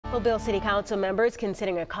Mobile City Council members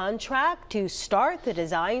considering a contract to start the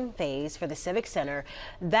design phase for the Civic Center.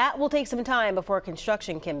 That will take some time before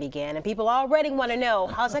construction can begin, and people already want to know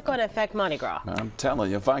how's that going to affect Mardi Gras. I'm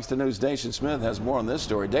telling you, Fox 2 News' Dacian Smith has more on this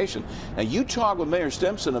story. Dacian, now you talked with Mayor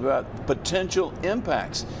Stimson about potential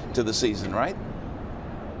impacts to the season, right?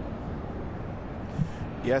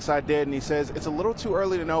 Yes, I did, and he says it's a little too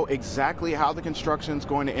early to know exactly how the construction is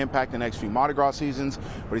going to impact the next few Mardi Gras seasons,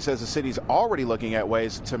 but he says the city's already looking at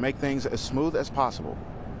ways to make things as smooth as possible.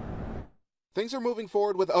 Things are moving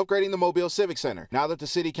forward with upgrading the Mobile Civic Center now that the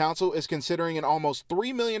City Council is considering an almost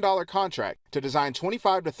 $3 million contract to design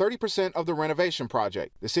 25 to 30% of the renovation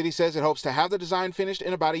project. The city says it hopes to have the design finished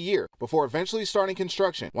in about a year before eventually starting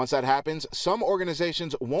construction. Once that happens, some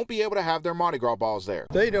organizations won't be able to have their Mardi Gras balls there.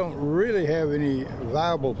 They don't really have any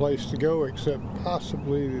viable place to go except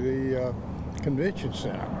possibly the convention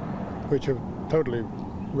center, which have totally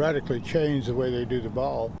radically changed the way they do the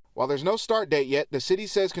ball. While there's no start date yet, the city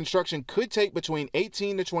says construction could take between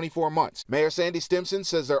 18 to 24 months. Mayor Sandy Stimson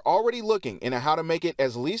says they're already looking into how to make it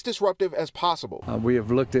as least disruptive as possible. We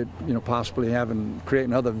have looked at, possibly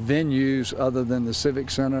creating other venues other than the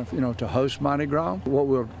Civic Center, to host Mardi Gras. What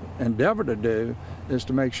we'll endeavor to do is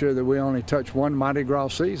to make sure that we only touch one Mardi Gras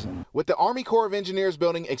season. With the Army Corps of Engineers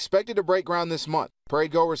building expected to break ground this month,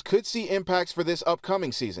 parade goers could see impacts for this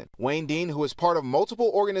upcoming season. Wayne Dean, who is part of multiple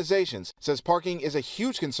organizations, says parking is a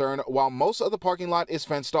huge concern while most of the parking lot is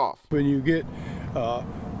fenced off. When you get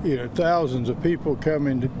thousands of people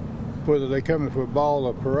coming, whether they come in for a ball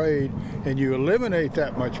or parade, and you eliminate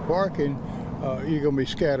that much parking, you're going to be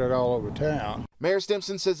scattered all over town. Mayor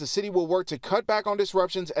Stimson says the city will work to cut back on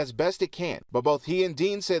disruptions as best it can, but both he and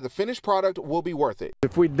Dean say the finished product will be worth it.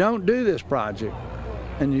 If we don't do this project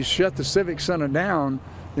and you shut the Civic Center down,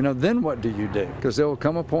 then what do you do? Because there will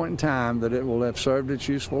come a point in time that it will have served its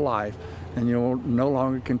useful life and you'll no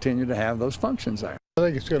longer continue to have those functions there. I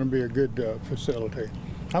think it's going to be a good facility.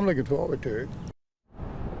 I'm looking forward to it.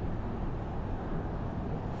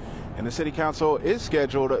 And the City Council is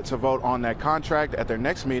scheduled to vote on that contract at their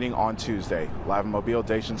next meeting on Tuesday. Live in Mobile,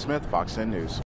 Dacian Smith, Fox 10 News.